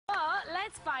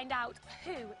let's find out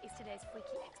who is today's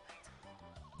freaky expert.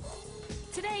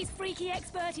 Today's freaky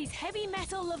expert is heavy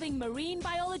metal-loving marine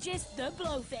biologist, the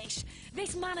Blowfish.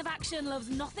 This man of action loves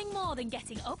nothing more than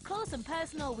getting up close and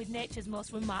personal with nature's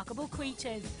most remarkable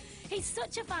creatures. He's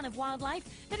such a fan of wildlife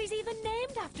that he's even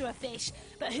named after a fish.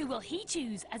 But who will he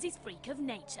choose as his freak of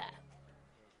nature?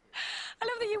 I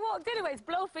love that you walked in away. It's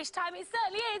Blowfish time. It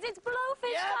certainly is. It's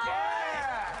Blowfish time.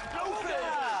 Yeah!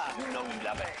 Blowfish! You know you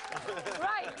love it.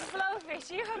 Right, Blowfish,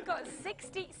 you have got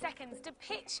 60 seconds to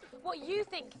pitch what you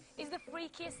think is the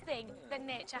freakiest thing that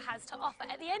nature has to offer.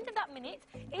 At the end of that minute,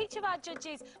 each of our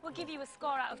judges will give you a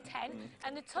score out of 10,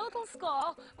 and the total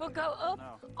score will go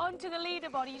up onto the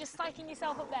leaderboard. You're just psyching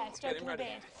yourself up there, stroking the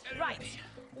beard. Right,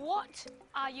 what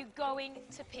are you going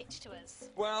to pitch to us?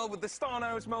 Well, with the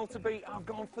star-nosed mole to beat, I've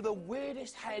gone for the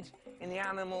weirdest head in the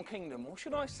animal kingdom. Or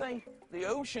should I say, the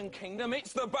ocean kingdom?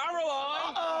 It's the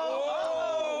Barreleye!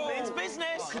 Oh! It's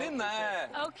business! Get in there!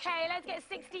 OK, let's get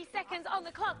 60 seconds on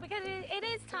the clock, because it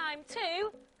is time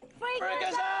to... Freak us out! Freak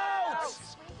us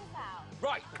out!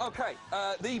 Right, OK,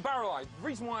 the Barreleye. The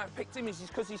reason why I picked him is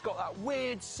because he's got that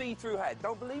weird see-through head.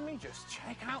 Don't believe me? Just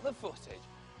check out the footage.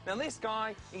 Now, this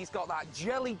guy, he's got that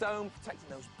jelly dome protecting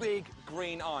those big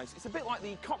green eyes. It's a bit like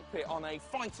the cockpit on a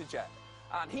fighter jet.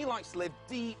 And he likes to live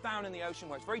deep down in the ocean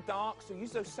where it's very dark, so he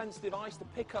uses those sensitive eyes to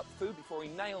pick up food before he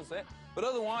nails it. But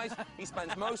otherwise, he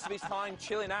spends most of his time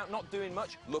chilling out, not doing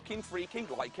much, looking freaky,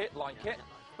 like it.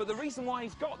 But the reason why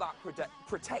he's got that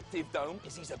protective dome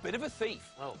is he's a bit of a thief.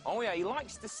 Oh yeah, he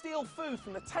likes to steal food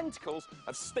from the tentacles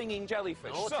of stinging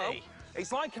jellyfish. Naughty. So,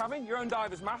 it's like having your own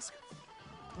diver's mask,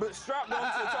 but strapped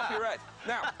onto the top of your head.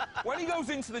 Now, when he goes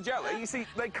into the jelly, you see,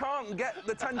 they can't get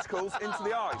the tentacles into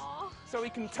the eyes. So he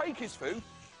can take his food,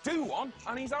 do one,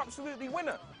 and he's absolutely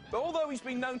winner. But although he's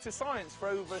been known to science for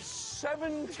over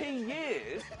 70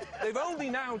 years, they've only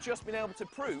now just been able to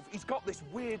prove he's got this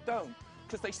weird dome,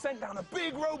 because they sent down a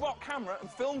big robot camera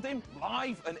and filmed him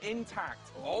live and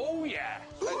intact. Oh, yeah.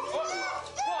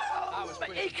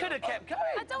 He could have kept going.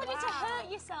 I don't want you to hurt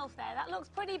yourself there. That looks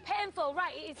pretty painful.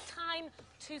 Right, it is time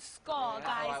to score,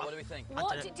 guys. All right, what do we think?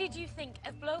 What did you think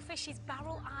of Blowfish's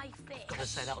barrel-eye fish? I was going to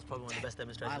say, that was probably one of the best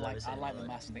demonstrations I've ever seen. I like the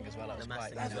mask thing as well. The mask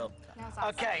thing as well.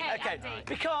 Okay, OK.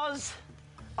 Because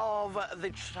of the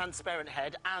transparent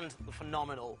head and the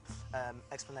phenomenal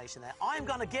explanation there, I'm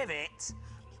going to give it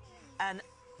an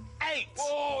 8.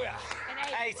 Oh, yeah.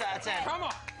 An 8 out of 10. Come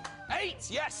on. 8,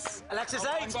 yes. Alexis,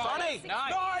 8. Funny.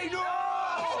 9. That is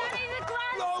a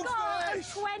grand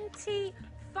score of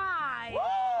 25. Woo!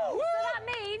 So that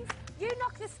means you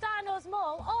knock the star-nosed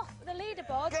mole off the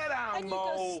leaderboard. Get out, and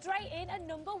mole. you go straight in at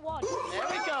number 1. There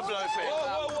we go, Blowfish.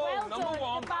 Whoa. Well Number done,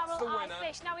 1, the that's the barrel-eye winner.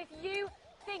 fish. Now, if you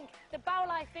think the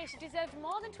barrel-eye fish deserved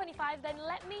more than 25, then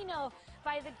let me know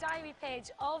via the diary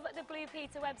page of the Blue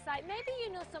Peter website. Maybe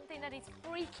you know something that is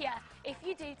freakier. If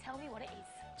you do, tell me what it is.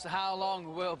 So how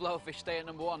long will Blowfish stay at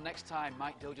number 1 next time?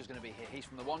 Mike Dilger's going to be here. He's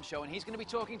from The One Show, and he's going to be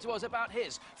talking to us about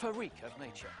his freak of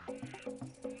nature.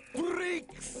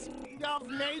 Freaks of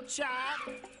nature.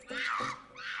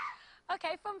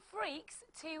 OK, from freaks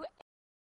to